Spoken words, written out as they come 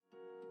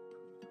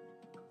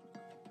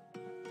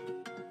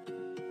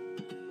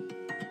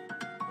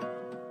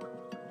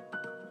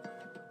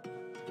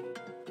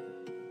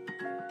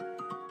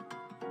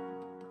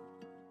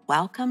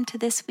welcome to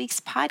this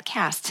week's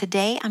podcast.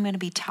 Today, I'm going to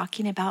be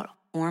talking about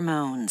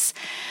hormones.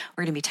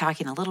 We're going to be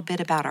talking a little bit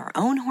about our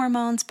own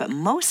hormones, but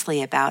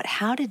mostly about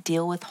how to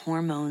deal with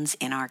hormones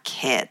in our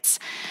kids.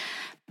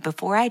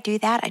 Before I do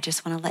that, I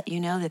just want to let you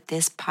know that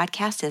this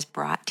podcast is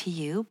brought to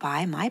you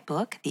by my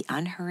book, The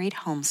Unhurried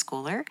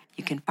Homeschooler.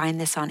 You can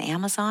find this on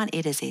Amazon.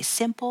 It is a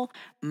simple,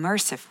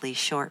 mercifully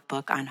short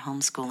book on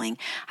homeschooling.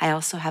 I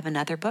also have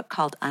another book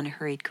called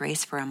Unhurried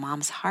Grace for a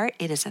Mom's Heart.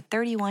 It is a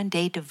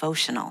 31-day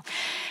devotional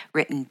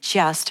written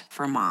just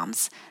for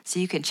moms. So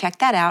you can check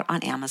that out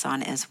on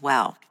Amazon as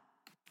well.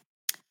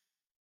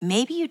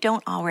 Maybe you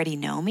don't already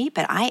know me,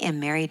 but I am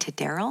married to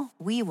Daryl.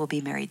 We will be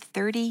married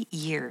 30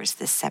 years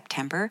this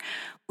September.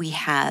 We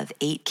have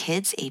 8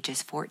 kids,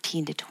 ages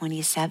 14 to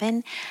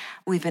 27.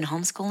 We've been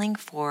homeschooling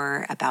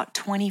for about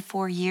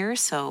 24 years,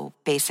 so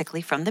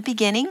basically from the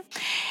beginning.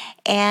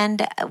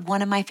 And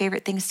one of my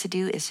favorite things to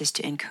do is just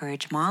to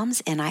encourage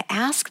moms, and I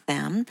ask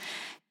them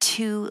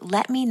to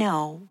let me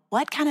know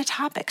what kind of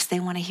topics they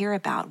want to hear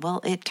about.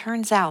 Well, it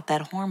turns out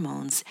that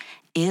hormones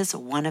is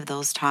one of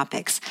those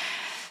topics.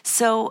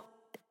 So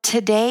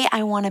today,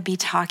 I want to be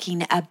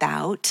talking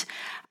about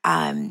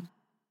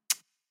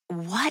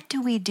what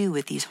do we do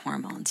with these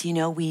hormones? You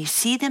know, we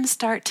see them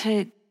start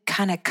to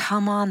kind of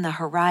come on the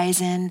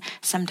horizon,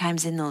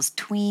 sometimes in those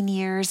tween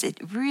years. It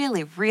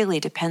really,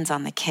 really depends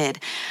on the kid.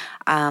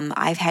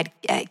 I've had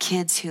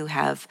kids who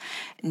have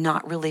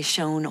not really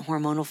shown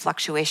hormonal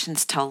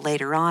fluctuations till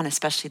later on,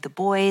 especially the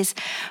boys.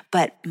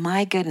 But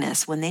my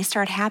goodness, when they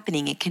start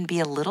happening, it can be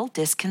a little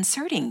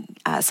disconcerting.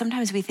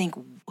 Sometimes we think,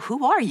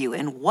 who are you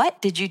and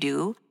what did you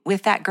do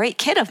with that great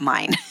kid of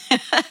mine?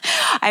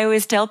 I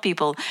always tell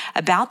people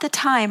about the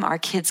time our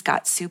kids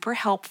got super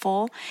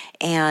helpful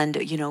and,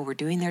 were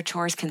doing their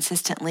chores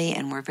consistently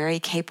and were very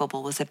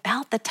capable was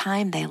about the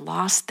time they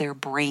lost their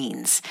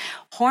brains.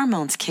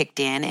 Hormones kicked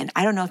in, and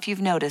I don't know if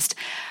you've noticed,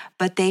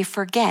 but they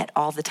forget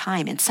all the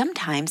time. And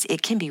sometimes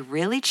it can be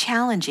really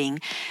challenging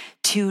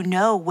to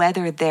know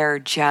whether they're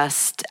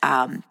just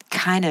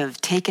kind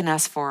of taking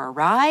us for a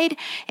ride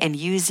and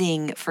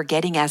using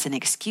forgetting as an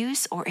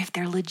excuse, or if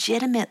they're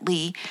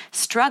legitimately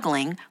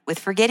struggling with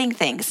forgetting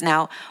things.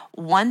 Now,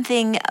 one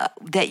thing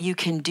that you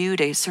can do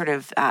to sort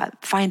of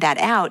find that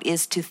out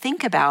is to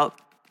think about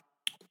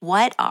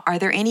are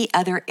there any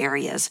other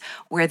areas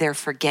where they're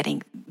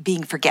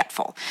being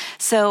forgetful?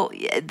 So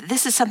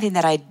this is something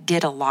that I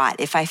did a lot.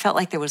 If I felt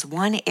like there was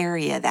one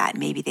area that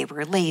maybe they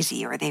were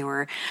lazy or they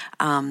were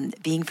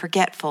being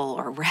forgetful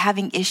or were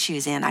having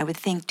issues in, I would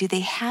think, do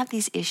they have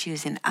these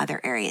issues in other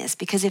areas?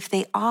 Because if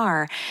they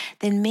are,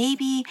 then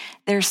maybe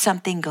there's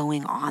something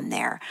going on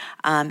there.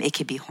 It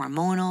could be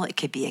hormonal, it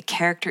could be a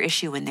character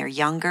issue when they're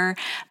younger,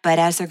 but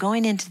as they're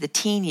going into the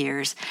teen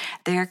years,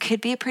 there could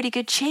be a pretty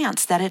good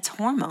chance that it's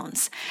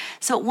hormones.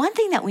 So one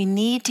thing that we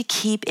need to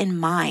keep in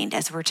mind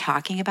as we're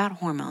talking about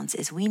hormones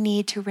is we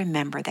need to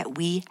remember that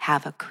we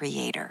have a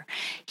creator.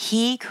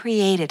 He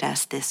created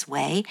us this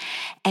way,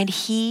 and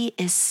he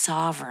is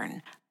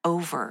sovereign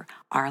over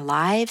our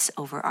lives,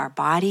 over our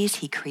bodies.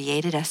 He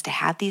created us to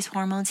have these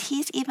hormones.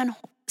 He's even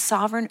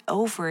sovereign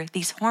over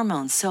these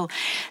hormones. So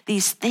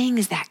these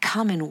things that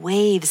come in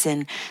waves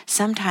and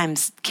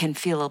sometimes can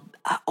feel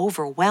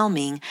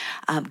overwhelming,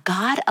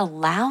 God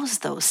allows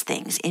those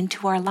things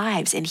into our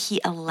lives, and he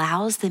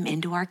allows them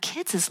into our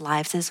kids'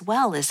 lives as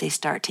well as they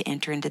start to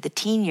enter into the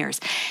teen years.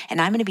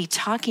 And I'm going to be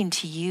talking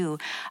to you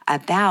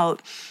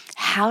about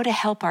how to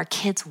help our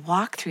kids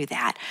walk through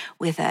that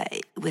with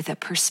a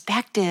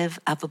perspective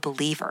of a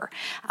believer.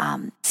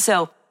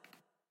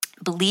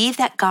 Believe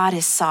that God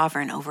is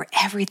sovereign over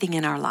everything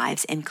in our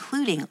lives,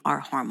 including our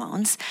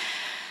hormones.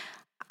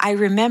 I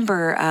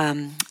remember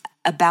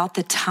about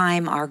the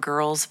time the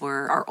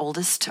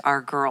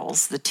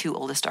 2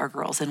 oldest are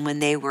girls, and when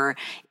they were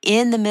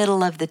in the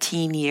middle of the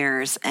teen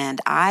years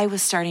and I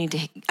was starting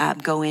to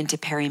go into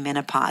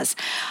perimenopause,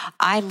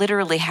 I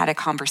literally had a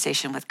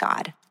conversation with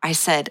God. I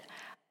said,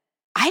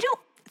 I don't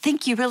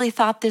think you really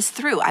thought this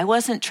through. I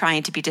wasn't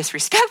trying to be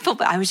disrespectful,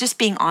 but I was just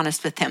being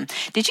honest with him.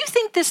 Did you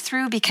think this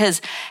through?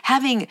 Because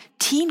having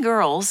teen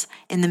girls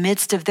in the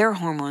midst of their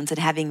hormones and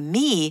having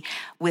me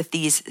with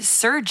these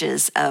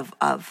surges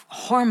of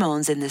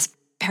hormones in this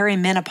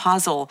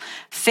perimenopausal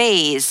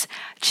phase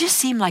just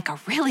seemed like a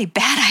really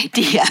bad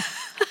idea.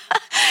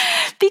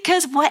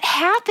 Because what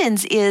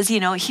happens is,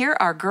 here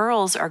our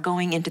girls are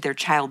going into their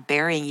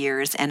childbearing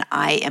years and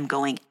I am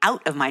going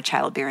out of my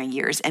childbearing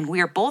years, and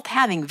we are both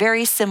having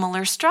very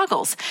similar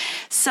struggles.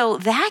 So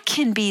that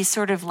can be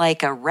sort of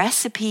like a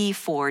recipe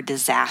for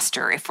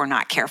disaster if we're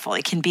not careful.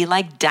 It can be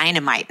like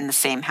dynamite in the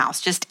same house.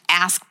 Just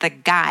ask the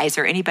guys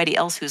or anybody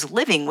else who's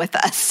living with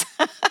us.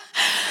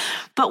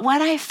 But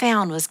what I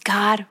found was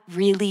God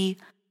really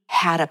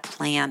had a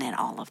plan in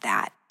all of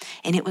that.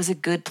 And it was a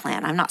good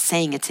plan. I'm not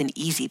saying it's an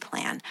easy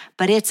plan,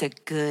 but it's a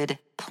good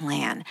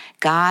plan.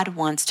 God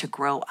wants to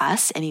grow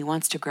us, and he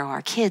wants to grow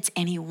our kids,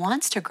 and he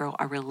wants to grow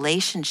a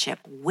relationship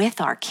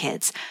with our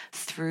kids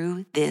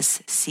through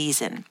this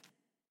season.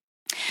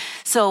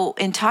 So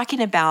in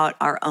talking about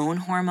our own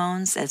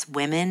hormones as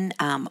women,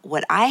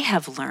 what I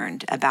have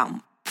learned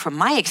about from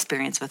my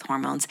experience with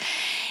hormones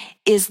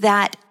is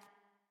that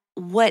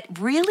what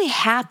really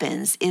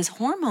happens is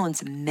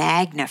hormones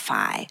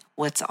magnify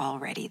what's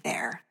already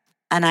there.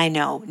 And I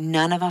know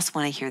none of us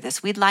want to hear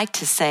this. We'd like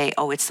to say,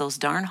 oh, it's those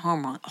darn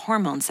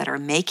hormones that are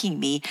making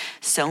me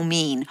so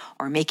mean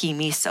or making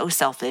me so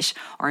selfish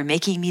or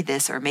making me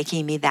this or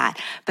making me that.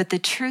 But the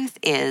truth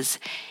is,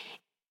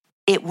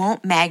 it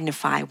won't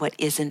magnify what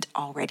isn't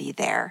already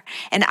there.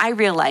 And I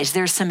realize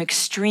there's some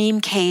extreme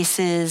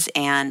cases,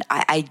 and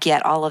I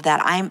get all of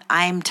that.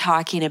 I'm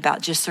talking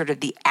about just sort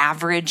of the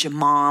average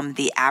mom,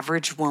 the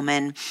average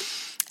woman.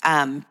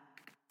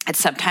 And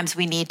sometimes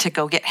we need to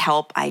go get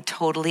help. I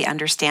totally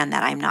understand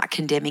that. I'm not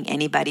condemning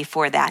anybody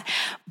for that.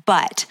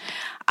 But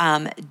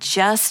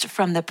just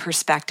from the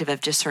perspective of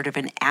just sort of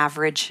an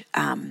average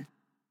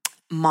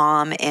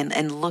mom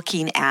and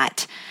looking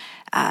at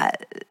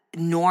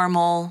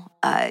normal,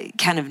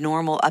 kind of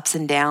normal ups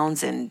and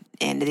downs, and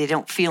they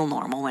don't feel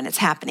normal when it's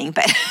happening,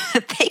 but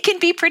they can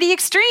be pretty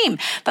extreme.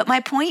 But my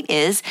point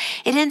is,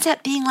 it ends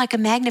up being like a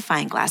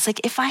magnifying glass.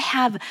 Like if I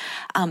have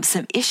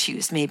some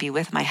issues maybe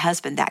with my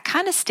husband that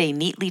kind of stay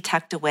neatly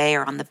tucked away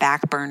or on the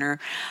back burner,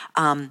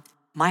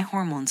 my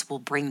hormones will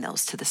bring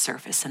those to the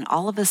surface. And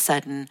all of a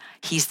sudden,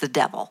 he's the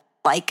devil.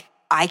 Like,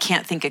 I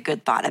can't think a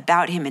good thought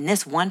about him. And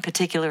this one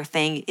particular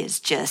thing is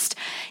just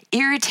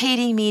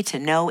irritating me to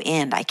no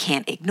end. I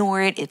can't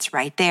ignore it. It's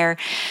right there.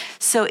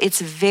 So it's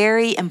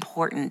very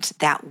important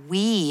that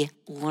we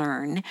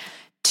learn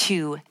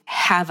to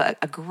have a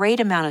great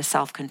amount of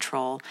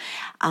self-control.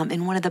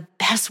 And one of the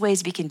best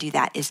ways we can do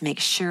that is make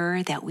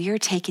sure that we are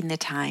taking the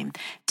time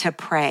to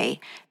pray,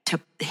 to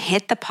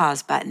hit the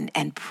pause button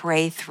and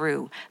pray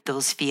through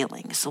those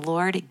feelings.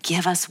 Lord,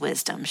 give us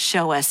wisdom.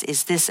 Show us,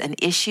 is this an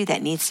issue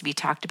that needs to be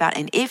talked about?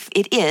 And if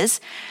it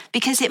is,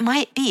 because it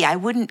might be, I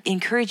wouldn't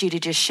encourage you to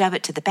just shove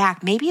it to the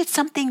back. Maybe it's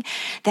something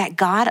that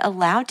God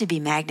allowed to be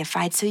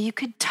magnified so you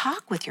could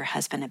talk with your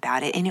husband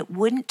about it, and it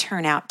wouldn't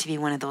turn out to be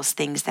one of those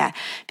things that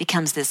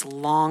becomes this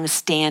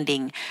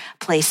long-standing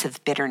place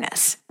of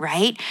bitterness,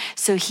 right?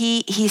 So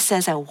he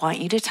says, I want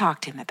you to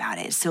talk to him about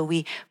it. So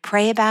we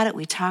pray about it,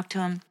 we talk to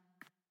him,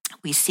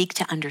 we seek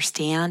to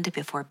understand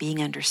before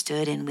being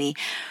understood, and we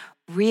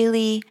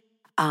really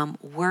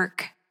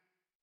work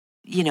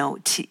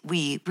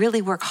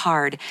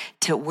hard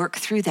to work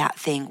through that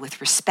thing with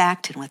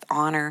respect and with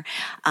honor.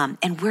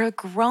 And we're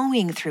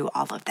growing through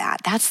all of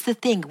that. That's the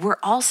thing. We're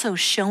also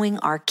showing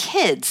our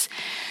kids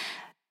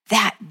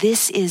that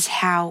this is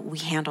how we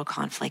handle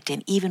conflict.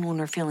 And even when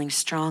we're feeling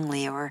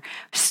strongly or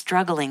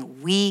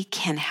struggling, we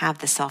can have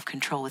the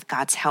self-control with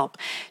God's help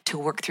to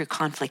work through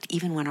conflict,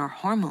 even when our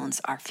hormones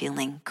are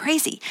feeling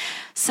crazy.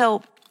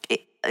 So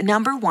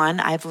number one,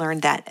 I've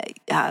learned that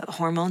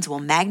hormones will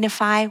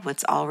magnify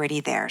what's already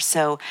there.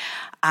 So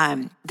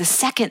the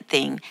second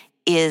thing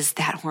is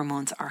that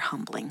hormones are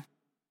humbling.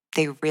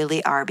 They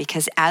really are,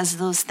 because as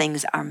those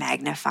things are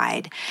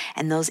magnified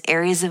and those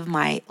areas of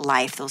my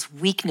life, those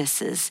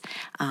weaknesses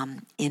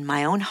in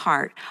my own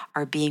heart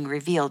are being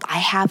revealed, I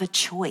have a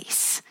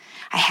choice.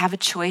 I have a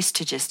choice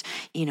to just,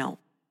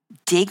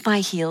 dig my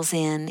heels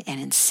in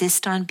and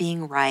insist on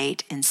being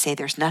right and say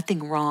there's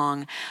nothing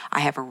wrong.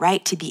 I have a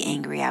right to be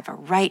angry. I have a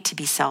right to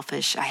be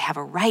selfish. I have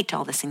a right to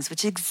all these things,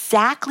 which is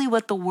exactly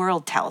what the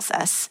world tells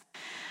us.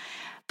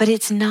 But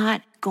it's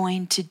not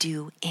going to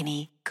do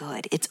any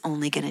good. It's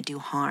only going to do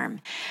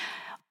harm.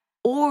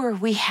 Or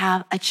we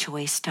have a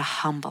choice to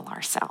humble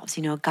ourselves.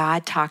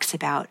 God talks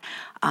about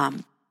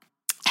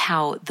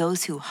how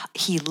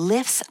he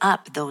lifts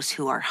up those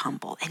who are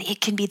humble. And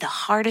it can be the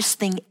hardest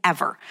thing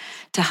ever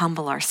to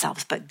humble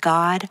ourselves, but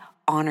God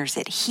honors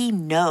it. He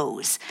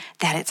knows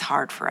that it's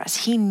hard for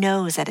us. He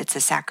knows that it's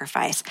a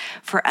sacrifice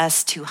for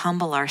us to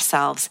humble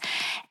ourselves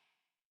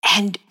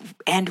and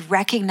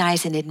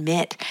recognize and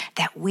admit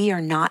that we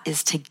are not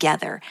as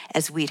together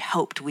as we'd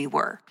hoped we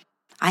were.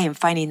 I am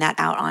finding that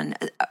out on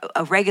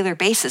a regular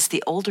basis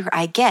the older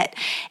I get.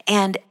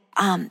 And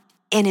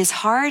as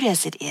hard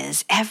as it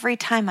is, every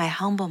time I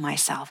humble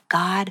myself,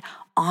 God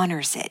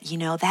honors it.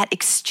 That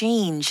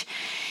exchange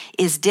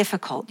is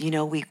difficult.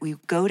 We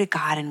go to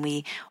God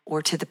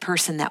or to the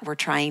person that we're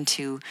trying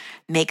to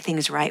make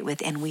things right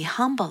with, and we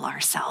humble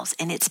ourselves,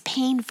 and it's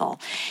painful.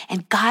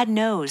 And God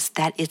knows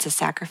that it's a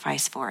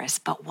sacrifice for us,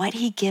 but what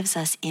he gives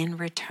us in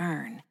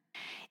return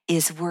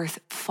is worth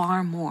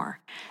far more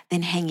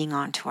than hanging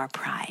on to our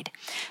pride.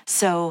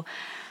 So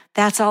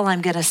that's all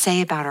I'm going to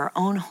say about our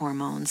own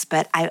hormones.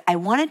 But I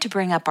wanted to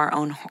bring up our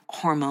own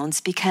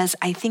hormones because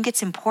I think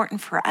it's important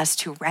for us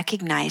to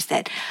recognize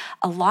that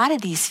a lot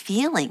of these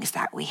feelings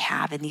that we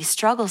have and these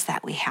struggles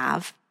that we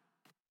have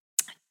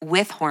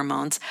with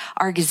hormones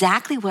are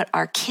exactly what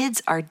our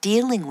kids are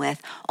dealing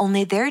with,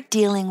 only they're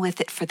dealing with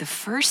it for the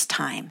first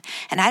time.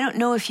 And I don't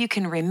know if you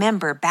can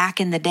remember back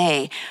in the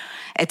day.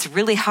 It's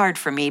really hard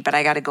for me, but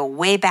I got to go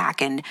way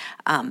back and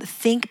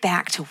think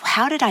back to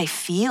how did I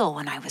feel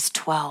when I was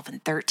 12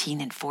 and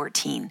 13 and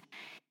 14?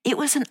 it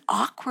was an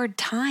awkward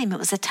time. It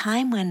was a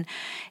time when,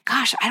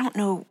 gosh, I don't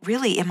know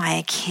really, am I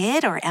a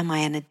kid or am I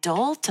an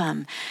adult?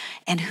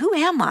 And who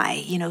am I?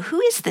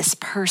 Who is this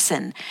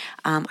person?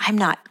 I'm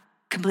not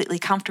completely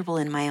comfortable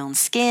in my own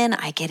skin.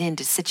 I get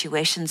into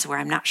situations where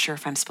I'm not sure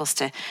if I'm supposed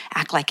to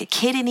act like a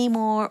kid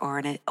anymore or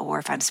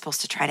if I'm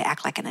supposed to try to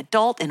act like an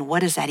adult, and what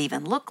does that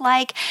even look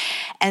like?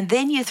 And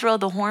then you throw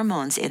the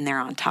hormones in there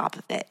on top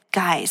of it.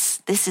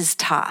 Guys, this is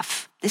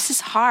tough. This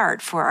is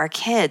hard for our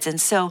kids. And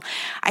so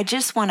I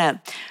just want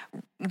to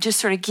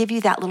just sort of give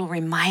you that little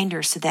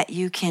reminder so that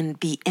you can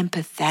be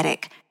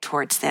empathetic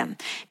towards them.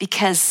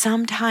 Because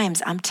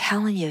sometimes, I'm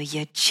telling you,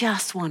 you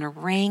just want to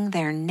wring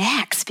their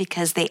necks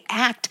because they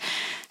act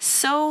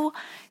so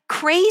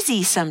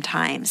crazy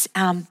sometimes.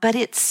 But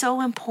it's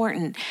so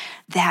important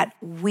that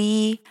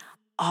we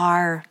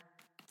are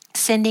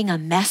sending a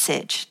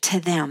message to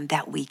them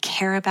that we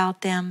care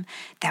about them,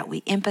 that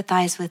we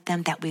empathize with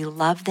them, that we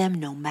love them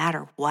no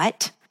matter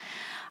what.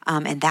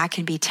 And that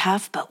can be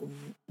tough,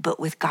 but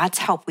with God's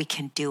help, we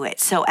can do it.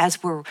 So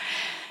as we're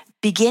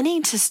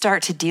beginning to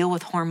start to deal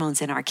with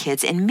hormones in our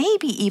kids, and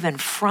maybe even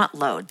front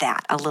load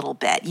that a little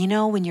bit,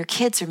 when your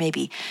kids are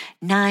maybe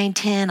 9,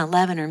 10,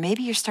 11, or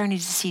maybe you're starting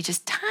to see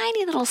just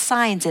tiny little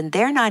signs and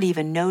they're not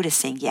even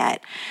noticing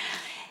yet,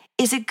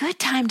 is a good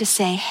time to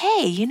say,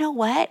 hey, you know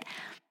what?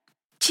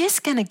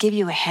 Just going to give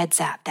you a heads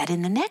up that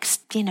in the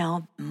next,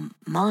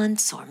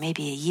 months or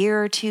maybe a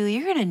year or two,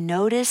 you're going to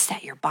notice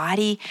that your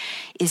body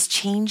is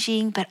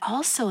changing, but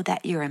also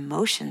that your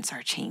emotions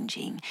are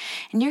changing.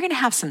 And you're going to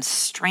have some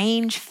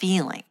strange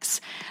feelings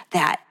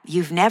that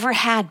you've never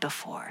had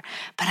before.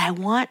 But I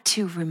want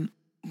to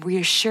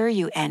reassure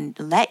you and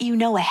let you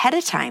know ahead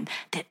of time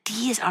that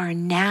these are a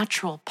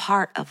natural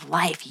part of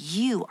life.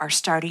 You are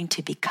starting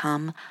to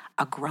become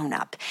a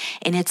grown-up.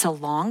 And it's a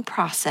long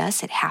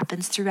process. It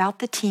happens throughout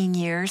the teen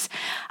years,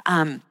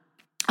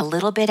 a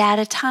little bit at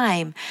a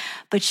time,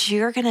 but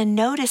you're going to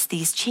notice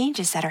these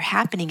changes that are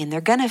happening, and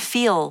they're going to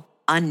feel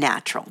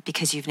unnatural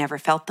because you've never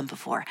felt them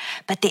before,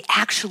 but they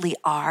actually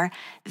are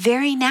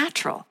very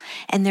natural,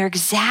 and they're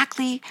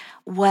exactly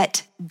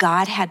what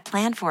God had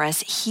planned for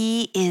us.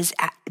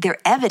 They're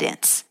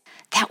evidence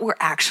that we're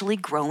actually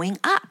growing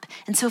up.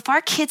 And so if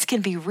our kids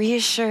can be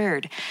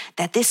reassured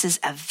that this is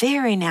a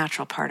very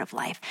natural part of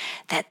life,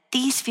 that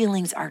these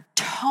feelings are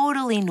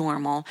totally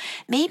normal,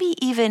 maybe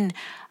even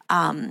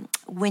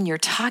when you're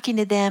talking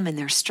to them and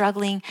they're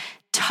struggling,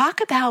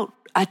 talk about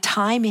a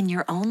time in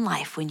your own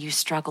life when you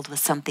struggled with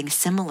something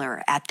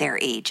similar at their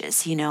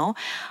ages,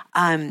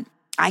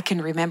 I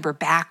can remember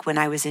back when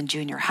I was in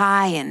junior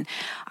high, and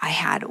I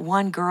had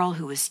one girl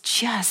who was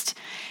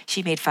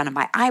she made fun of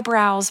my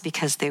eyebrows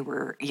because they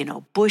were,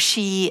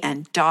 bushy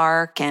and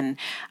dark. And,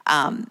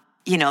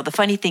 the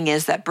funny thing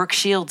is that Brooke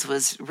Shields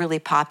was really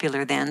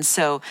popular then.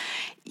 So,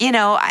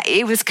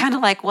 it was kind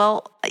of like,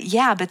 well,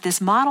 yeah, but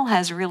this model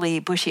has really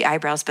bushy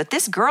eyebrows, but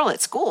this girl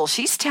at school,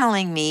 she's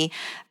telling me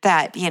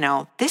that,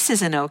 this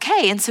isn't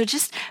okay. And so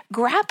just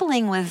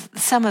grappling with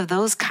some of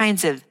those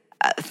kinds of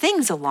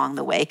things along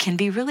the way can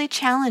be really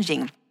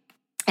challenging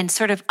and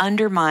sort of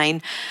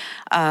undermine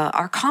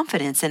our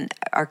confidence and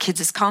our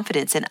kids'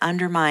 confidence, and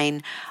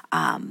undermine,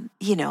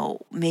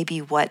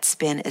 maybe what's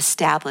been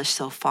established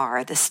so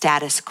far, the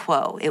status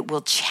quo. It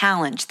will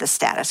challenge the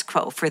status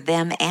quo for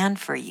them and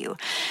for you.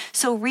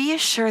 So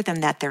reassure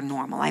them that they're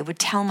normal. I would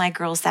tell my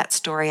girls that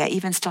story. I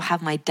even still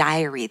have my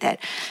diary that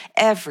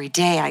every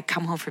day I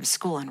come home from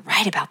school and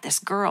write about this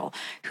girl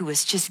who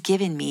was just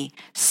giving me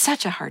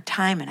such a hard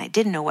time, and I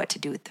didn't know what to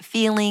do with the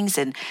feelings.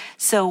 And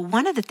so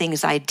one of the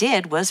things I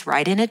did was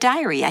write in a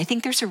diary. I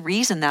think there's a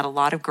reason that a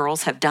lot of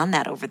girls have done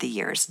that over the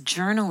years.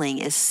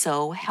 Journaling is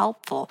so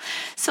helpful.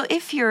 So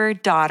if your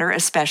daughter,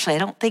 especially, I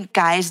don't think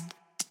guys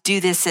do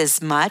this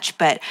as much,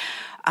 but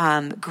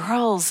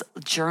girls,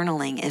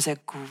 journaling is a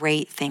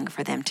great thing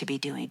for them to be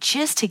doing,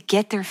 just to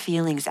get their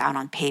feelings out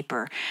on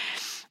paper.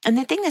 And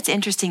the thing that's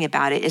interesting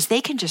about it is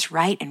they can just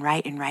write and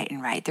write and write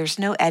and write. There's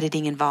no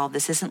editing involved.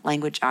 This isn't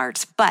language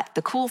arts. But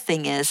the cool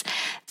thing is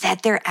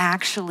that they're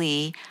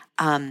actually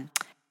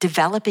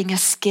developing a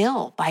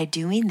skill by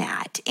doing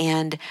that.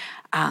 And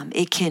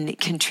it can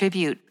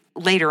contribute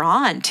later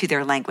on to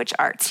their language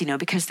arts,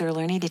 because they're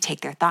learning to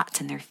take their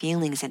thoughts and their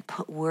feelings and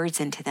put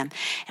words into them.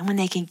 And when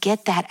they can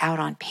get that out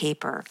on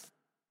paper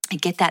and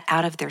get that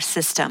out of their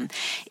system,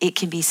 it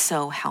can be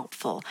so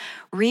helpful.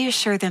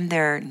 Reassure them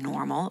they're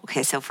normal.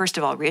 Okay, so first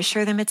of all,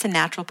 reassure them it's a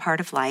natural part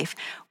of life.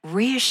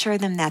 Reassure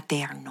them that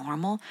they are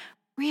normal.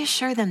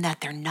 Reassure them that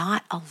they're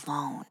not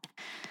alone.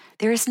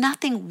 There is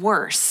nothing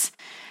worse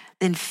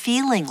than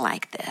feeling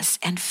like this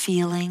and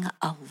feeling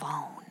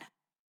alone.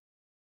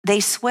 They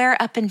swear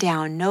up and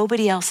down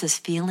nobody else is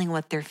feeling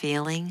what they're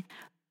feeling,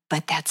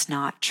 but that's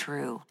not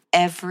true.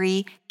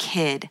 Every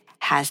kid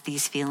has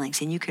these feelings,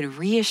 and you can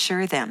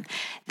reassure them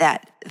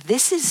that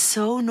this is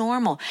so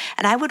normal.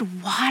 And I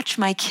would watch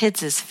my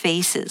kids'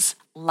 faces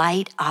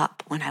light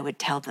up when I would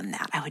tell them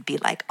that. I would be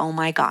like, oh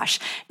my gosh,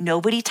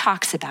 nobody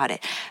talks about it,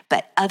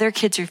 but other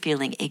kids are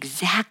feeling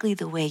exactly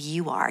the way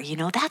you are.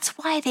 That's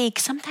why they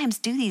sometimes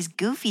do these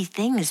goofy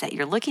things that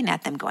you're looking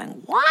at them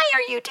going, why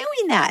are you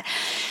doing that?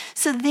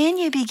 So then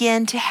you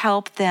begin to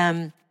help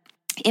them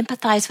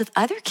empathize with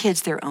other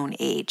kids their own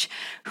age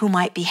who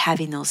might be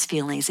having those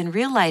feelings and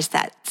realize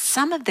that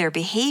some of their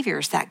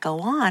behaviors that go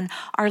on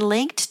are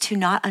linked to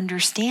not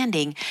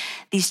understanding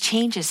these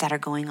changes that are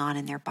going on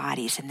in their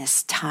bodies in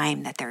this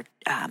time that they're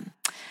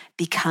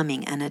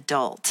becoming an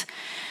adult.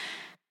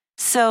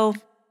 So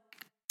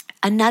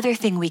another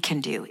thing we can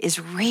do is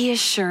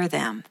reassure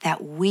them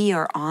that we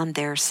are on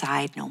their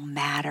side no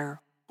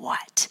matter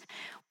what.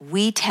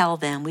 We tell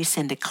them, we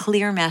send a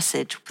clear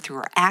message through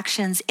our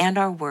actions and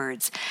our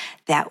words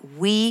that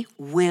we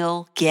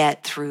will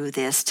get through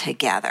this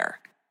together.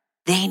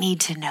 They need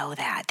to know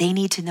that. They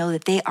need to know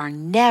that they are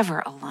never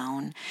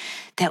alone,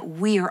 that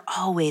we are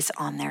always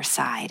on their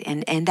side.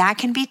 And that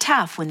can be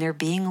tough when they're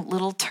being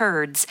little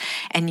turds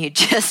and you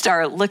just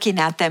are looking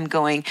at them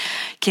going,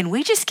 can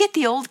we just get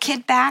the old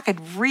kid back?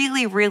 I'd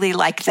really, really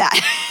like that.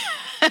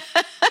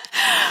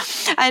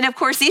 And of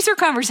course, these are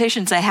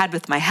conversations I had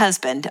with my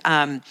husband.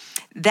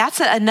 That's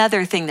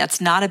another thing that's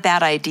not a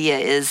bad idea,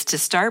 is to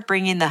start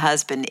bringing the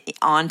husband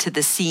onto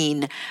the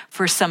scene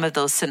for some of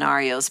those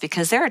scenarios,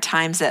 because there are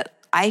times that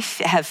I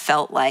have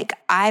felt like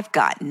I've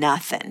got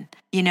nothing.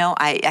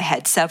 I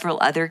had several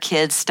other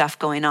kids, stuff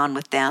going on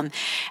with them.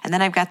 And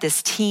then I've got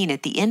this teen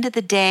at the end of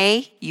the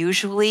day,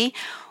 usually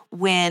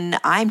when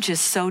I'm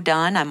just so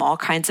done, I'm all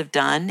kinds of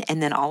done.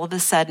 And then all of a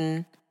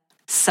sudden,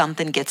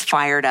 something gets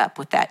fired up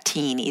with that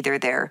teen. Either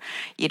they're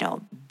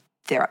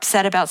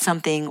upset about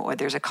something or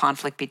there's a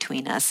conflict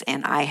between us.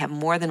 And I have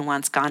more than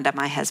once gone to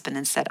my husband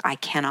and said, I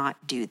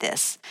cannot do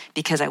this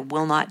because I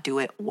will not do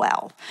it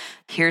well.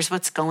 Here's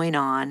what's going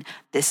on.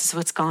 This is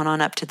what's gone on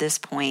up to this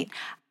point.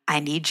 I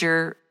need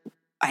your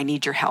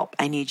help.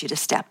 I need you to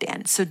step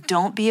in. So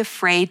don't be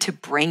afraid to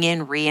bring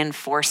in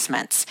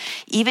reinforcements.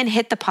 Even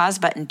hit the pause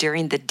button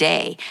during the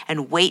day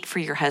and wait for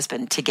your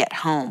husband to get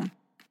home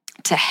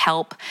to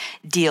help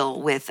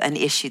deal with an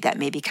issue that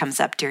maybe comes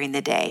up during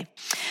the day.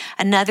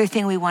 Another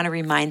thing we want to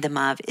remind them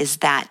of is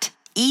that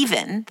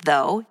even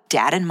though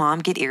dad and mom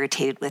get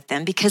irritated with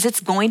them, because it's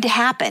going to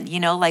happen,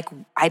 like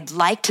I'd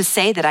like to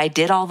say that I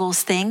did all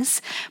those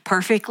things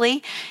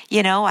perfectly.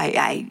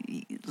 I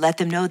let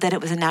them know that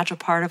it was a natural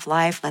part of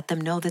life, let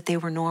them know that they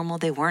were normal,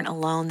 they weren't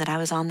alone, that I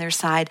was on their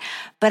side.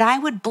 But I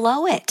would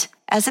blow it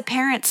as a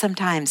parent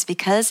sometimes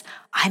because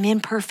I'm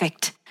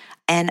imperfect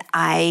and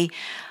I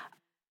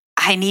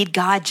need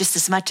God just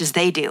as much as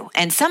they do.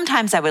 And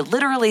sometimes I would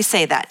literally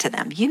say that to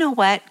them. You know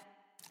what?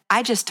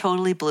 I just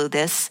totally blew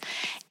this.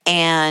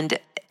 And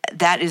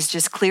that is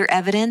just clear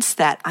evidence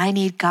that I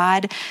need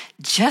God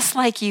just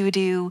like you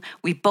do.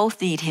 We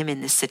both need him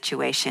in this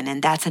situation.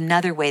 And that's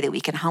another way that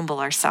we can humble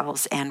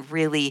ourselves and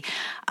really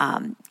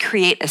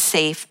create a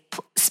safe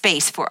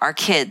space for our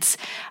kids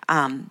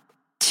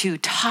to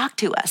talk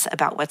to us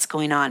about what's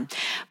going on.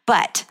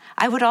 But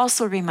I would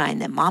also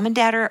remind them, mom and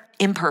dad are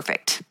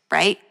imperfect,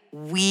 right?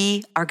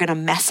 We are going to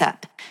mess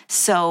up.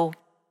 So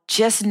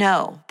just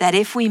know that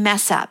if we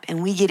mess up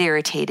and we get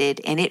irritated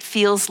and it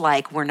feels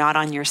like we're not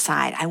on your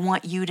side, I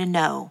want you to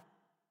know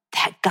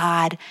that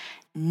God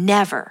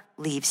never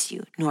leaves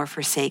you nor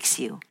forsakes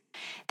you,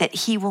 that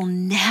he will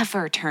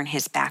never turn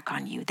his back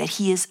on you, that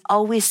he is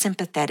always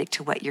sympathetic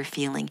to what you're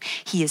feeling.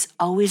 He is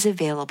always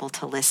available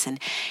to listen.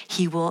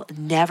 He will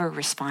never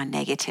respond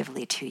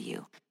negatively to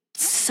you.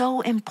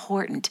 So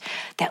important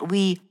that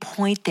we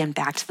point them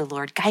back to the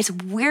Lord. Guys,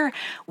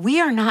 we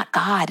are not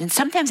God. And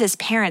sometimes as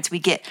parents,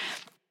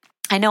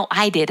 I know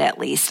I did at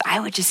least,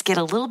 I would just get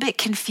a little bit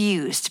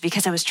confused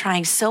because I was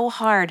trying so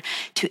hard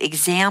to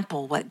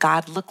example what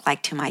God looked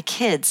like to my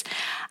kids.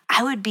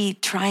 I would be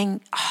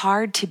trying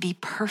hard to be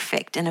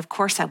perfect. And of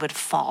course, I would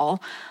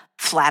fall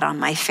flat on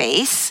my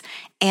face.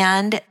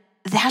 And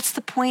that's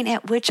the point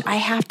at which I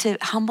have to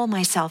humble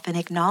myself and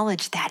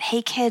acknowledge that,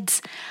 hey,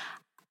 kids,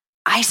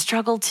 I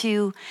struggle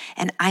too,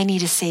 and I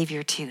need a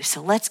savior too.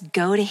 So let's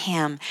go to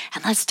him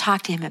and let's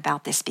talk to him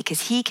about this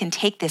because he can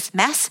take this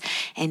mess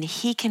and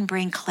he can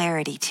bring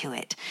clarity to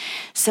it.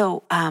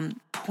 So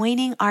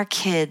pointing our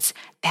kids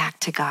back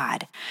to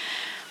God.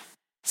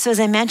 So as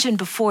I mentioned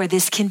before,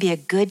 this can be a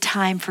good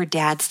time for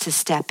dads to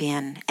step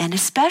in. And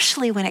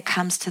especially when it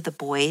comes to the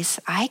boys,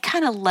 I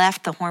kind of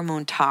left the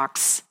hormone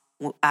talks.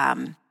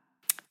 When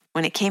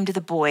it came to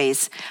the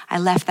boys, I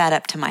left that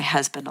up to my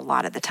husband a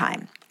lot of the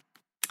time.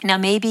 Now,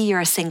 maybe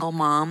you're a single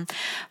mom.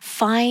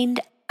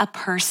 Find a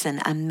person,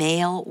 a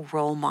male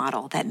role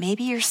model that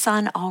maybe your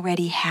son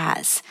already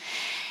has,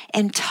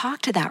 and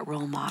talk to that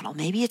role model.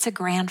 Maybe it's a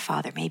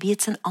grandfather, maybe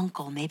it's an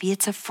uncle, maybe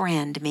it's a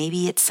friend,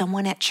 maybe it's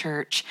someone at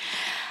church.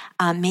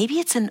 Maybe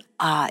it's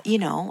a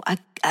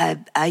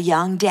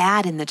young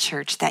dad in the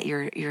church that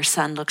your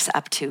son looks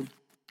up to.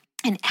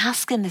 and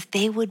ask them if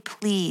they would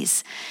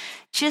please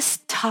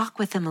just talk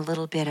with them a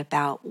little bit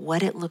about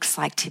what it looks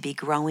like to be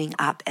growing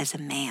up as a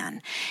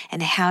man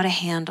and how to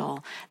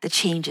handle the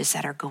changes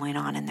that are going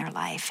on in their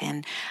life.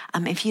 And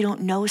if you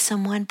don't know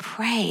someone,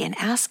 pray and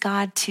ask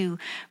God to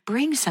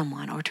bring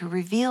someone or to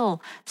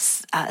reveal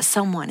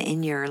someone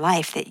in your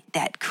life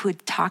that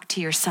could talk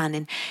to your son.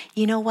 And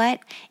you know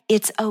what?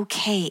 It's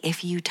okay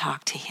if you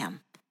talk to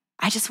him.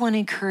 I just want to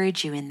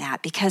encourage you in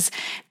that, because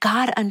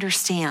God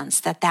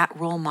understands that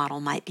role model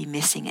might be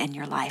missing in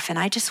your life. And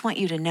I just want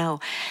you to know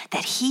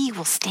that he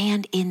will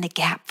stand in the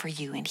gap for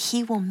you, and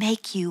he will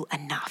make you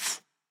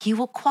enough. He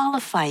will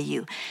qualify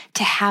you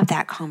to have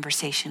that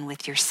conversation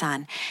with your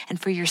son,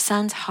 and for your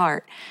son's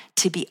heart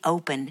to be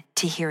open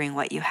to hearing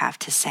what you have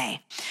to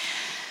say.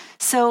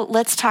 So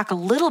let's talk a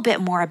little bit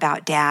more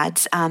about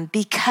dads,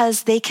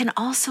 because they can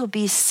also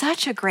be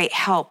such a great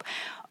help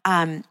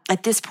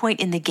at this point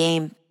in the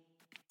game,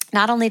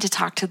 not only to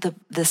talk to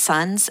the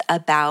sons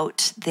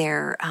about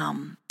their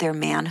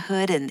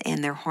manhood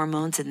and their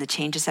hormones and the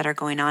changes that are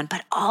going on,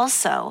 but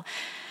also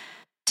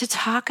to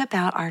talk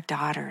about our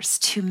daughters,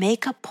 to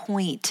make a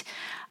point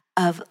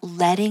of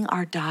letting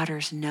our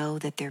daughters know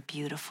that they're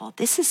beautiful.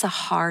 This is a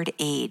hard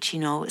age.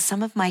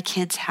 Some of my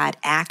kids had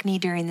acne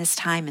during this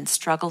time and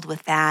struggled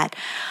with that.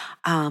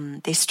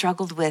 They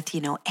struggled with,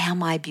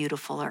 am I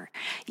beautiful? Or,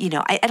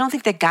 I don't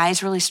think that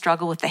guys really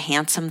struggle with the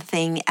handsome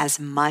thing as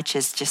much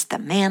as just the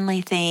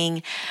manly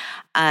thing,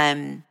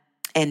 and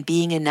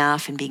being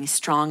enough and being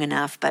strong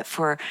enough. But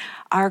for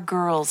our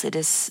girls, it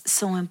is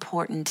so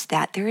important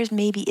that there is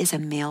a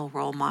male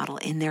role model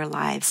in their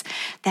lives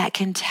that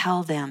can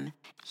tell them,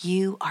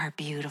 you are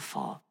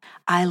beautiful.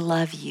 I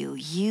love you.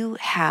 You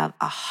have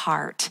a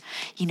heart,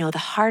 the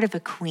heart of a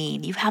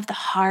queen. You have the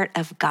heart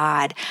of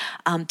God,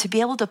 to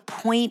be able to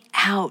point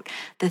out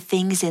the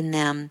things in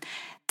them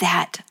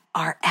that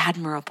are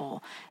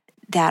admirable,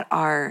 that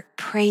are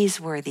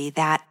praiseworthy,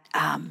 that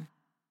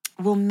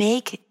will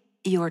make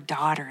your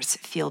daughters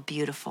feel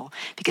beautiful.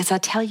 Because I'll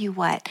tell you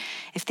what,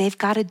 if they've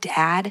got a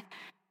dad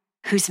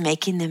who's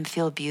making them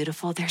feel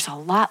beautiful, there's a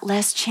lot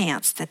less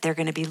chance that they're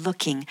going to be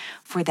looking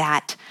for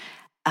that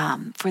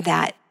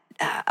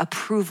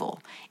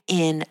approval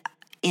in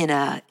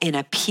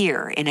a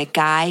peer, in a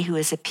guy who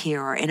is a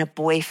peer, or in a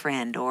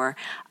boyfriend, or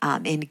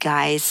in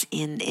guys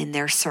in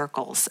their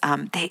circles.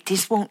 They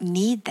just won't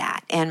need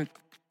that. And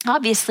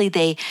obviously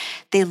they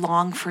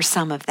long for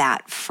some of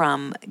that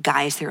from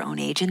guys their own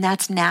age, and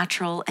that's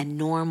natural and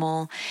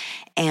normal.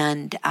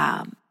 And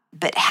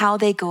but how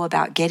they go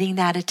about getting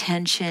that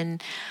attention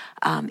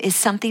is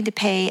something to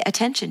pay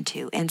attention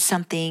to, and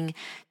something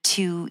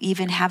to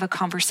even have a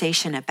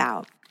conversation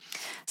about.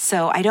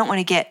 So I don't want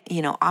to get,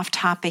 off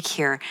topic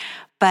here,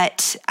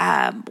 but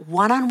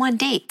one-on-one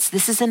dates,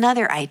 this is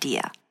another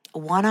idea.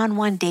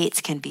 One-on-one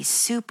dates can be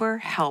super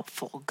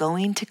helpful.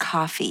 Going to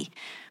coffee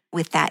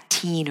with that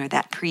teen or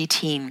that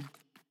preteen,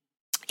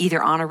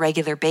 either on a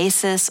regular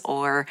basis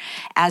or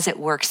as it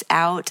works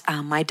out.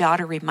 My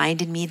daughter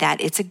reminded me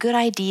that it's a good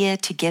idea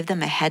to give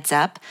them a heads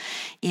up,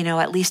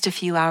 at least a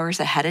few hours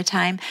ahead of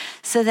time,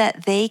 so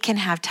that they can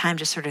have time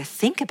to sort of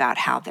think about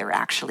how they're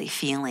actually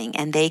feeling,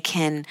 and they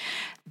can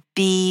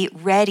be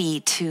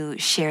ready to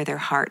share their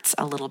hearts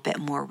a little bit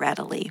more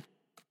readily.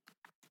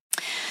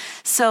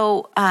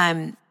 So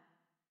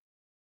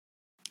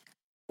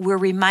we're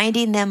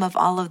reminding them of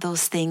all of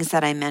those things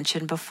that I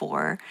mentioned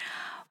before.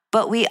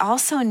 But we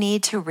also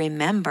need to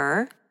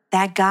remember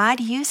that God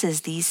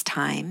uses these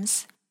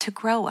times to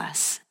grow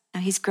us.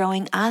 Now, he's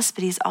growing us,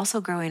 but he's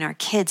also growing our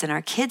kids, and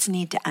our kids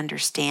need to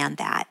understand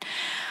that.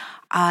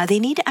 They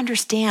need to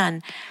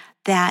understand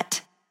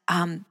that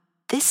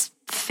this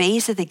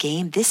phase of the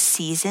game, this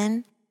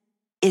season,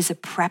 is a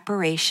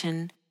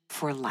preparation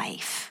for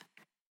life.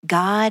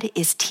 God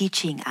is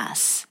teaching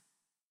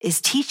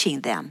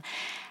them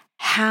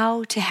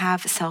how to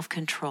have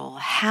self-control,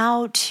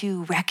 how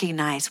to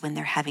recognize when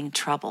they're having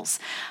troubles.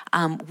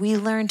 We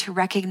learn to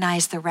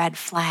recognize the red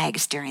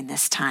flags during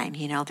this time.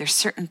 There's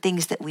certain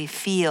things that we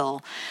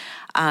feel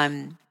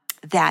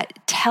that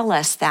tell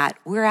us that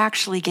we're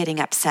actually getting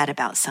upset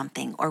about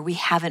something, or we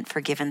haven't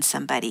forgiven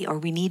somebody, or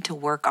we need to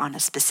work on a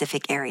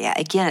specific area.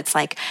 Again, it's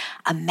like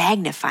a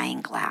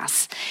magnifying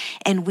glass.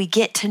 And we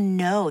get to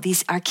know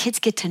our kids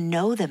get to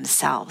know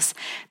themselves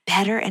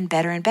better and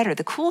better and better.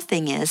 The cool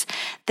thing is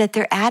that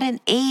they're at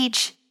an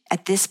age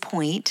at this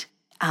point,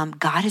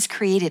 God has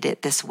created them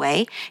this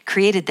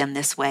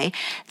way,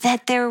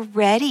 that they're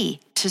ready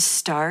to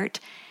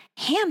start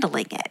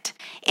handling it.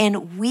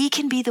 And we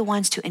can be the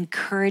ones to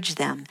encourage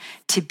them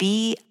to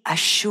be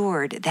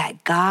assured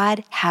that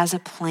God has a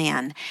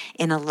plan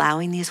in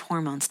allowing these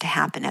hormones to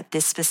happen at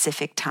this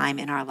specific time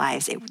in our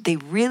lives. They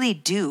really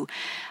do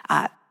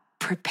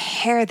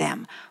prepare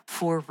them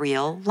for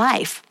real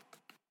life.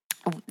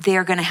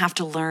 They're going to have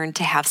to learn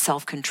to have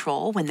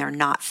self-control when they're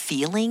not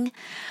feeling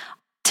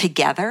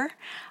together.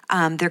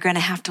 They're going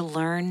to have to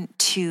learn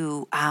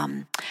to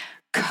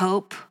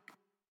cope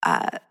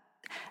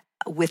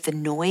with the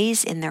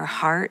noise in their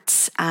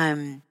hearts.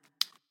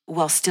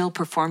 while still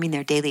performing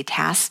their daily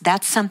tasks,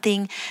 that's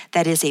something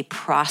that is a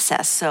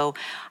process. So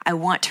I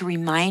want to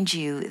remind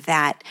you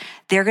that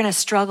they're going to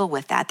struggle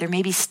with that. There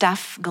may be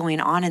stuff going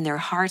on in their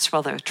hearts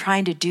while they're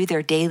trying to do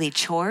their daily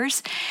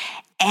chores,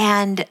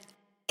 and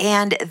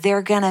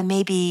they're going to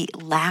maybe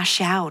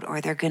lash out,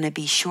 or they're going to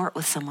be short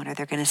with someone, or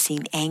they're going to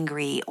seem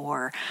angry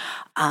or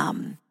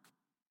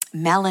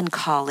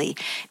melancholy,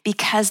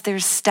 because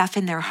there's stuff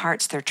in their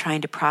hearts they're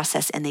trying to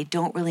process, and they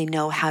don't really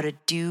know how to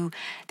do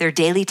their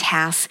daily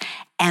tasks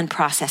and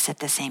process at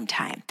the same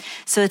time.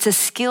 So it's a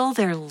skill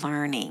they're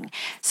learning.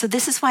 So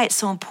this is why it's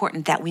so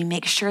important that we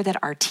make sure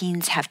that our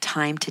teens have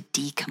time to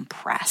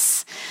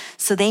decompress.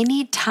 So they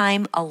need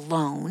time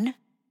alone,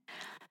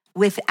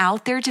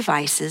 without their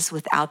devices,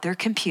 without their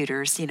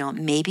computers.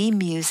 Maybe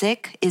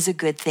music is a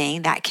good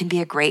thing. That can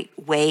be a great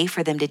way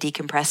for them to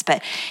decompress,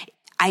 but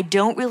I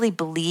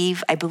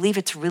believe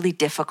it's really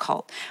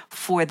difficult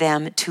for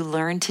them to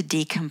learn to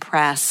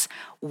decompress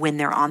when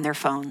they're on their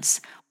phones,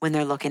 when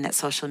they're looking at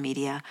social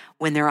media,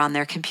 when they're on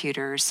their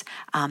computers.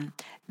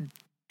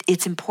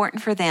 It's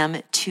important for them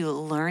to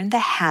learn the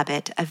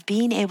habit of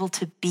being able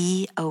to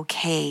be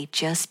okay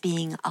just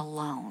being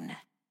alone,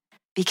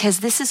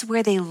 because this is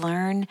where they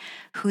learn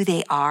who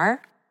they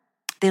are.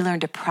 They learn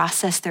to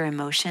process their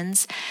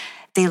emotions.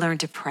 They learn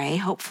to pray,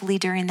 hopefully,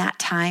 during that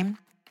time.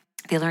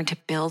 They learn to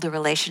build a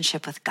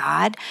relationship with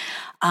God.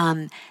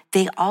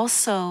 They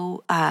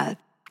also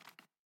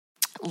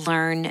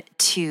learn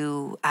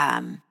to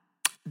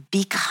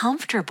be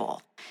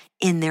comfortable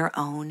in their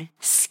own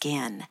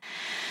skin.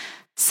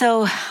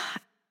 So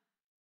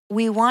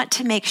we want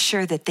to make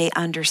sure that they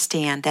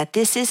understand that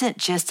this isn't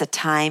just a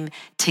time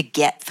to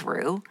get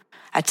through,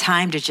 a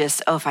time to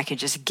just, if I could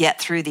just get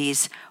through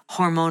these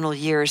hormonal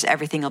years,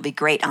 everything will be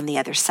great on the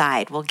other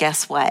side. Well,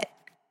 guess what?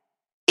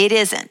 It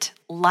isn't.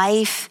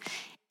 Life,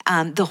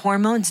 the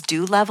hormones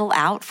do level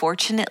out,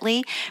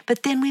 fortunately,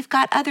 but then we've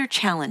got other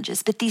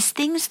challenges. But these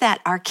things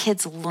that our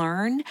kids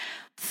learn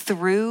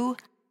through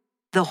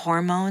the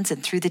hormones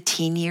and through the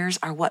teen years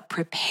are what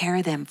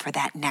prepare them for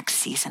that next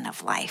season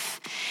of life.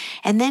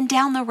 And then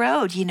down the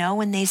road,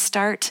 when they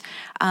start,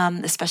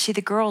 especially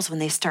the girls, when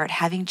they start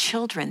having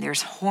children,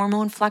 there's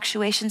hormone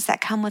fluctuations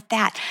that come with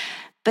that.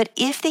 But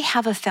if they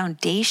have a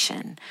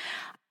foundation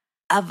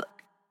of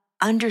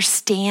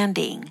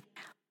understanding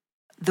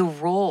the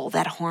role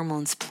that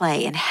hormones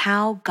play and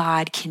how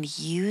God can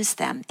use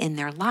them in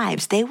their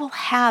lives, they will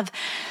have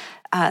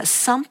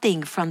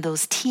something from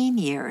those teen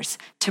years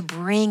to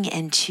bring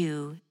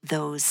into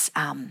those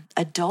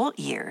adult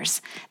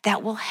years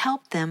that will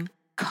help them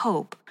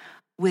cope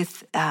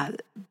with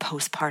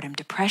postpartum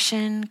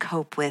depression,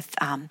 cope with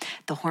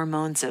the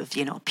hormones of,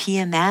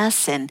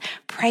 PMS and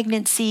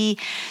pregnancy.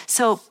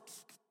 So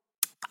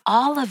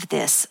all of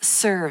this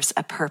serves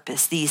a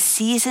purpose. These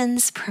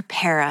seasons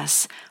prepare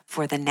us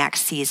for the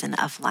next season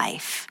of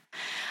life.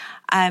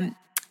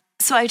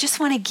 So I just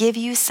want to give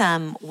you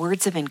some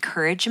words of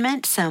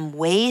encouragement, some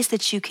ways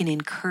that you can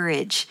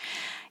encourage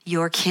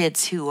your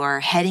kids who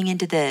are heading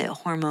into the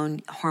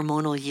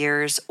hormonal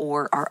years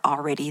or are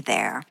already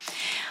there.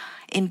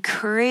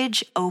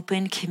 Encourage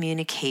open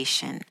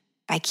communication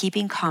by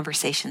keeping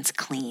conversations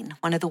clean.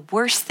 One of the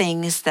worst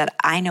things that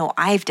I know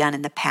I've done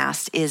in the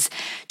past is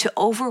to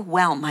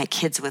overwhelm my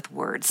kids with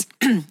words,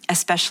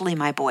 especially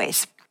my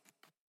boys.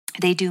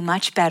 They do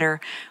much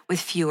better with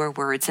fewer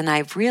words, and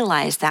I've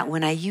realized that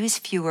when I use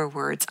fewer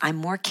words, I'm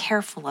more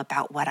careful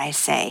about what I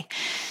say.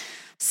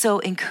 So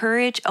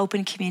encourage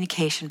open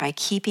communication by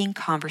keeping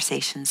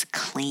conversations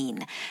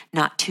clean.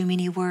 Not too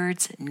many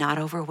words, not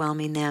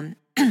overwhelming them.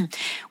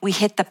 We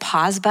hit the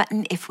pause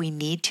button if we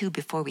need to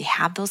before we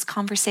have those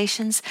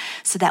conversations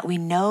so that we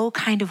know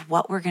kind of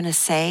what we're going to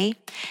say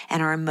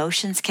and our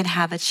emotions can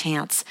have a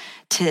chance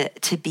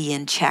to be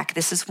in check.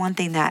 This is one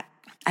thing that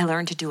I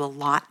learned to do a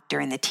lot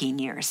during the teen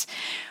years.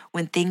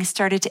 When things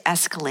started to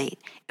escalate,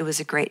 it was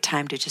a great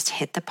time to just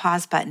hit the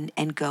pause button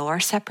and go our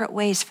separate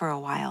ways for a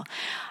while.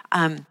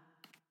 And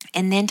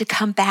then to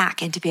come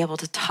back and to be able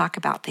to talk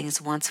about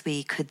things once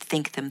we could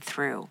think them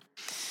through.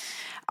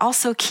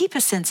 Also, keep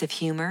a sense of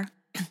humor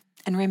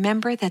and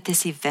remember that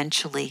this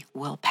eventually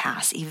will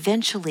pass.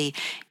 Eventually,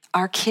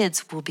 our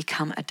kids will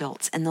become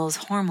adults and those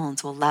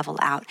hormones will level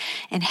out.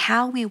 And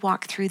how we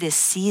walk through this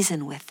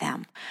season with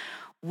them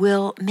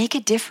will make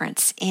a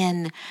difference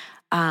in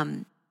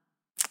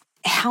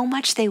how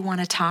much they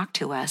want to talk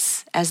to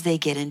us as they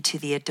get into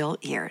the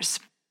adult years.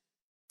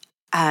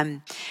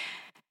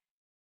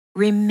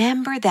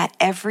 Remember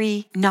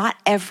that not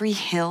every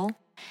hill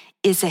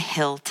is a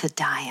hill to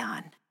die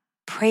on.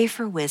 Pray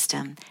for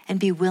wisdom and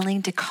be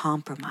willing to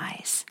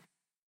compromise.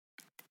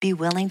 Be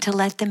willing to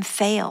let them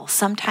fail.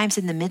 Sometimes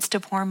in the midst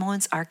of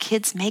hormones, our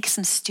kids make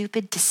some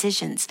stupid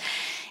decisions.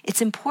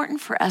 It's important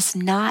for us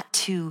not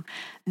to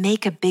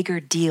make a bigger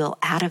deal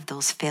out of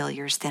those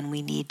failures than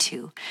we need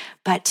to,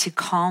 but to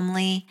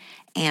calmly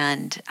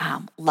and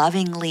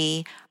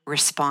lovingly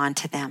respond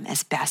to them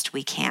as best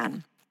we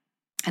can.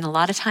 And a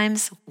lot of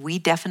times we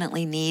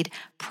definitely need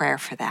prayer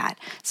for that.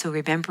 So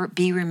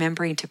be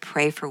remembering to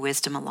pray for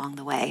wisdom along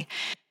the way.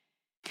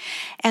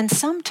 And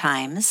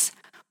sometimes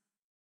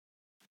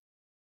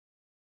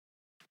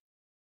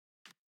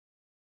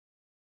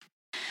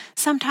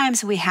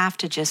we have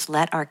to just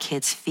let our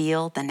kids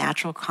feel the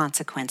natural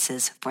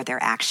consequences for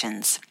their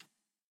actions.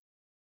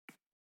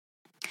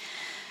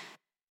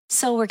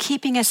 So we're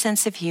keeping a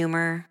sense of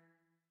humor.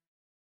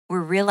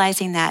 We're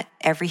realizing that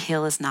every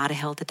hill is not a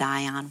hill to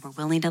die on. We're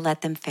willing to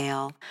let them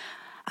fail.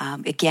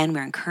 Again,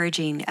 we're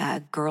encouraging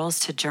girls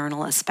to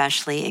journal,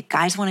 especially. If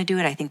guys want to do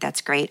it, I think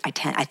that's great. I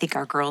think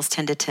our girls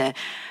tended to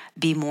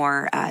be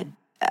more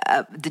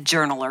the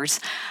journalers.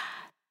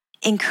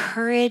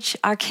 Encourage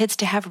our kids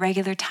to have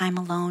regular time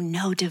alone,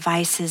 no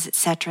devices,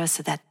 etc.,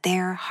 so that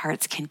their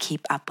hearts can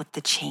keep up with the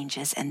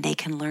changes and they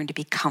can learn to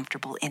be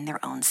comfortable in their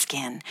own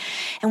skin.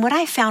 And what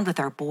I found with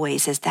our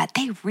boys is that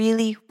they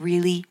really,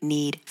 really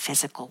need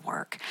physical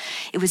work.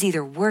 It was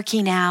either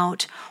working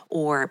out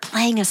or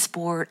playing a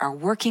sport or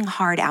working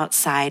hard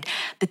outside,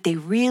 but they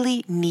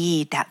really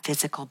need that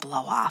physical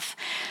blow off.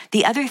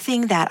 The other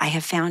thing that I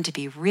have found to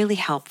be really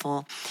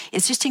helpful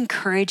is just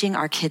encouraging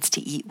our kids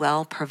to eat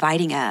well,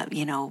 providing a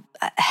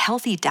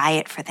healthy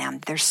diet for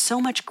them. There's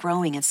so much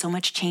growing and so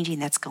much changing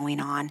that's going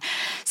on.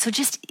 So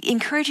just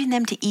encouraging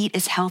them to eat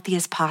as healthy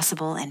as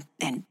possible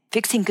and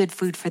fixing good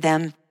food for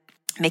them,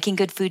 making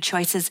good food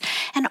choices,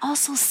 and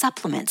also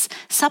supplements.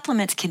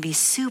 Supplements can be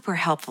super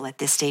helpful at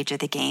this stage of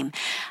the game.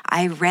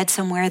 I read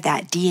somewhere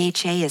that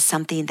DHA is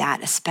something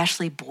that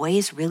especially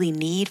boys really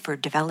need for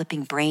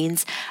developing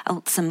brains.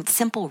 Some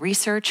simple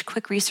research,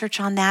 quick research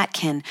on that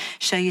can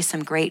show you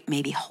some great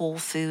maybe whole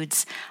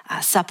foods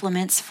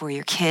supplements for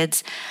your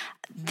kids.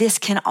 This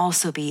can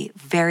also be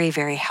very,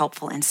 very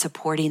helpful in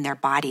supporting their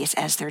bodies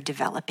as they're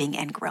developing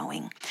and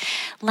growing.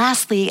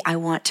 Lastly, I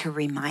want to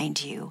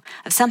remind you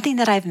of something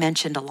that I've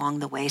mentioned along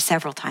the way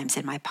several times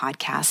in my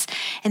podcast,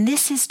 and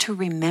this is to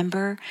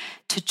remember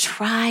to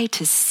try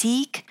to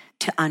seek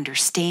to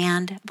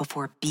understand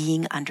before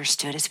being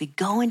understood. As we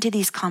go into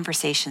these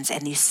conversations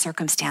and these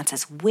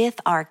circumstances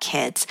with our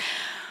kids,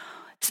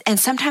 and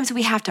sometimes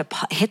we have to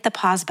hit the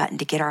pause button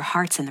to get our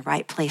hearts in the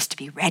right place to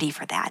be ready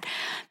for that.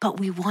 But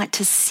we want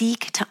to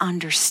seek to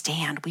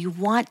understand. We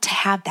want to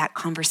have that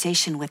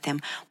conversation with them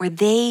where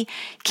they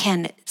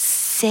can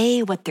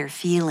say what they're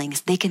feeling.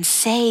 They can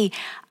say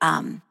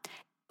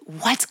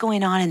what's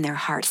going on in their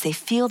hearts. They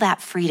feel that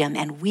freedom,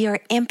 and we are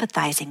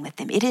empathizing with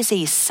them. It is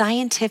a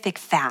scientific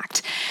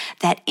fact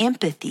that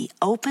empathy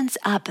opens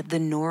up the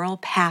neural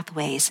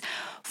pathways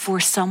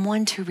for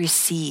someone to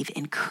receive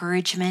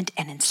encouragement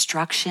and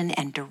instruction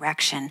and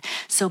direction.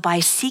 So by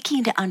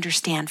seeking to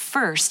understand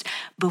first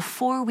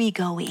before we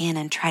go in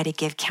and try to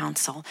give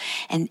counsel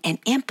and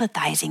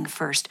empathizing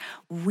first,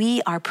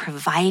 we are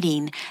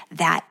providing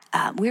that,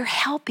 we're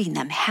helping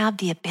them have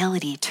the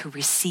ability to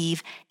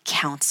receive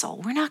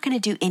counsel. We're not going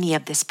to do any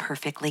of this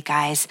perfectly,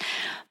 guys,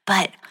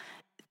 but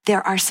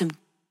there are some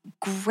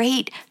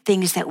great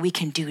things that we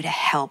can do to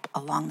help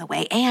along the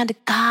way. And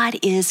God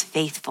is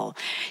faithful.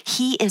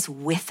 He is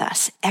with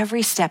us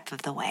every step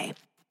of the way.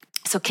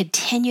 So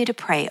continue to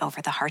pray over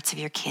the hearts of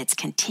your kids.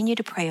 Continue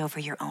to pray over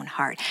your own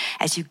heart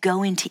as you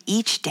go into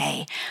each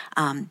day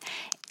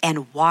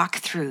and walk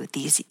through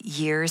these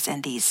years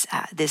and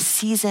this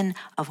season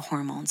of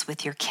hormones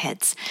with your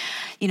kids.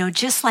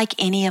 Just like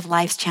any of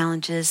life's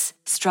challenges,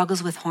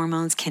 struggles with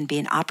hormones can be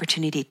an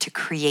opportunity to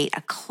create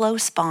a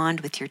close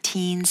bond with your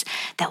teens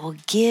that will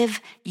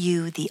give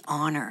you the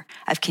honor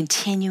of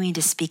continuing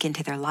to speak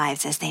into their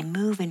lives as they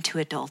move into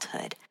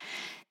adulthood.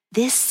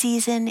 This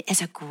season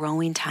is a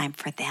growing time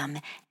for them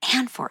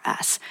and for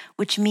us,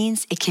 which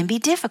means it can be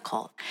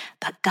difficult,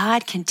 but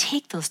God can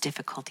take those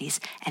difficulties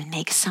and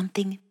make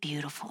something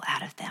beautiful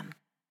out of them.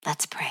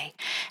 Let's pray.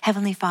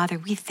 Heavenly Father,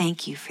 we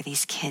thank you for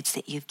these kids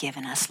that you've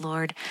given us,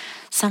 Lord.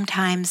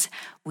 Sometimes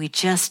we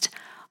just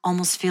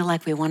almost feel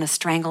like we want to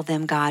strangle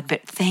them, God,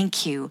 but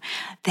thank you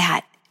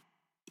that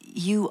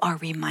you are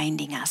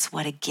reminding us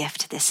what a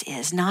gift this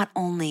is, not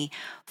only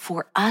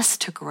for us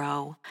to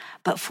grow,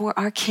 but for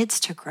our kids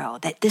to grow,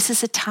 that this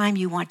is a time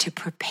you want to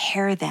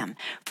prepare them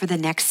for the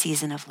next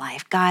season of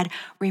life. God,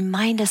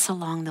 remind us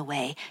along the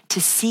way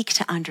to seek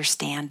to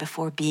understand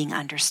before being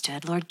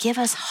understood. Lord, give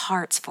us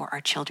hearts for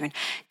our children.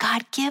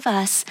 God, give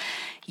us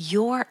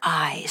your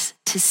eyes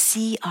to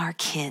see our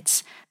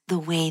kids the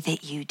way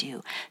that you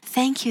do.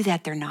 Thank you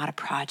that they're not a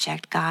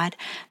project, God,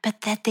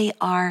 but that they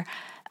are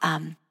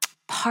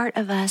part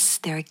of us.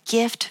 They're a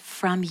gift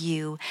from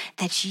you,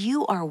 that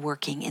you are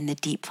working in the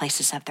deep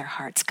places of their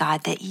hearts,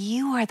 God, that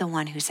you are the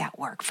one who's at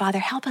work. Father,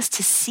 help us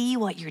to see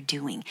what you're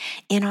doing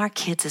in our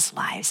kids'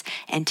 lives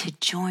and to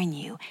join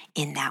you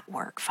in that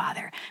work,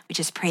 Father. We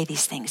just pray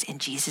these things in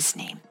Jesus'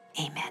 name.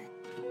 Amen.